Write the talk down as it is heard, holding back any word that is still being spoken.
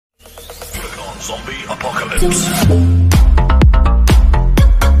Zombie apocalypse.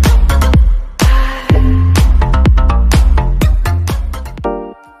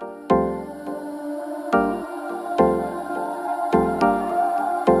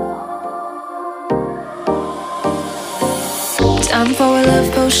 Time for a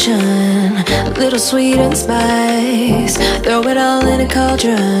love potion, a little sweet and spice. Throw it all in a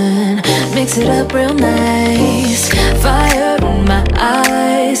cauldron, mix it up real nice. Fire in my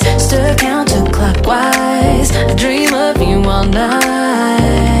eyes, stir counterclockwise. I dream of you all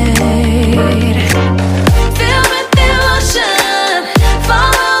night. Feel with devotion,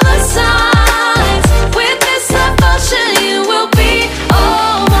 follow the signs. With this love potion, you will be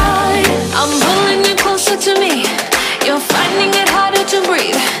all mine. I'm pulling you closer to me. You're finding it harder to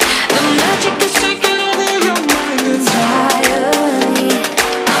breathe. The magic is taking over your mind entirely.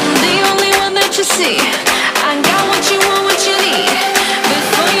 I'm the only one that you see. I got what you want, what you need.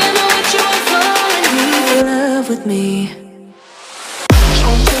 Before you know it, you are falling deep in love with me.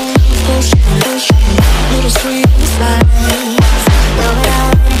 Little sweet spice.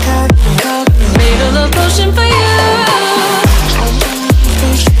 Made a love potion for you.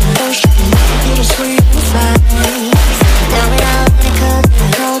 Little sweet spice.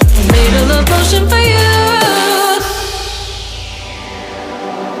 Made a love potion for you.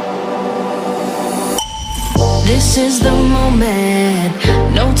 This is the moment,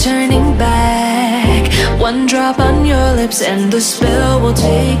 no turning back. One drop on your lips and the spell will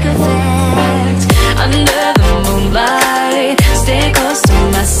take effect. Under the moonlight, stay close to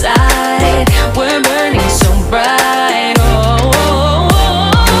my side. We're burning so bright. Oh, oh,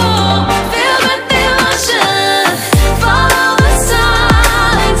 oh, oh. Feel the devotion, follow the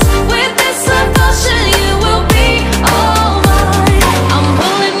signs. With this love potion, you will be all mine. I'm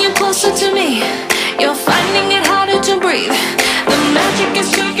pulling you closer to me. You're finding it harder to breathe. The magic is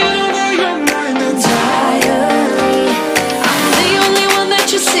taking over your mind entirely. I'm the only one that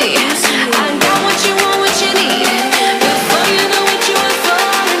you see. I got what you want, what you need. Before you know it, you are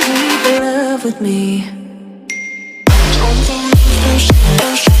falling deep in love with me.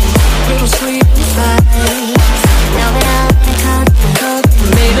 Little sweet spice.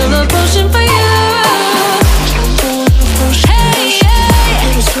 Made a love potion for you. Hey, yeah.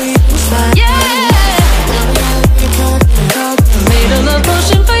 Little sweet spice. Yeah. Made a love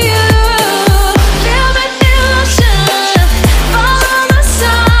potion for you. Feel the devotion, follow the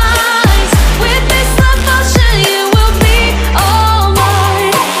signs. With this love potion, you will be all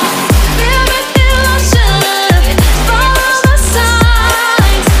mine. Feel the devotion, follow the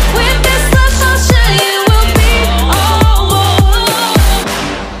signs. With this love potion, you will be all mine.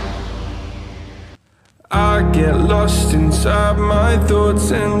 I get lost inside my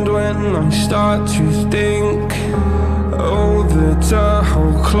thoughts, and when I start to think, oh, the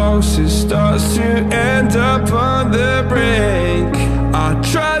tunnel close, it starts to end up on the brink. I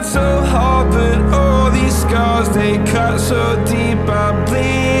tried so hard, but all these scars, they cut so deep, I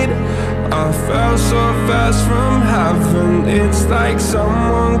bleed. I fell so fast from heaven, it's like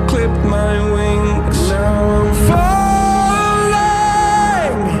someone clipped my wings. Now I'm falling,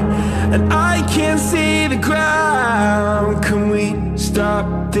 and I can't see the ground. Can we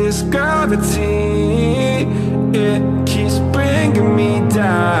stop this gravity? It keeps bringing me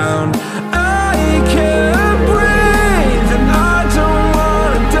down. I can't breathe and I don't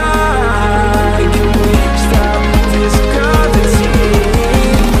wanna die. Can we stop this gravity?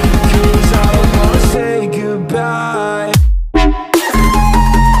 'Cause I wanna say goodbye.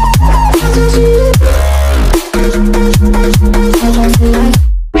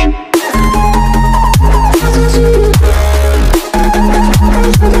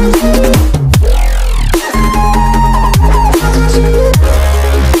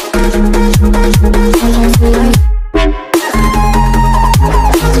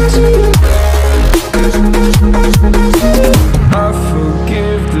 I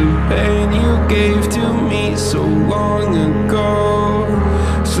forgive the pain you gave to me so long ago.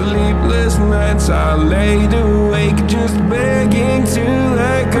 Sleepless nights I laid awake just begging to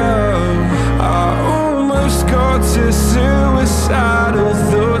let go. I almost got to suicidal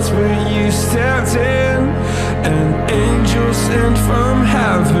thoughts, but you stepped in. An angel sent from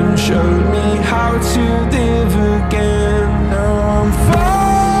heaven showed me how to live again.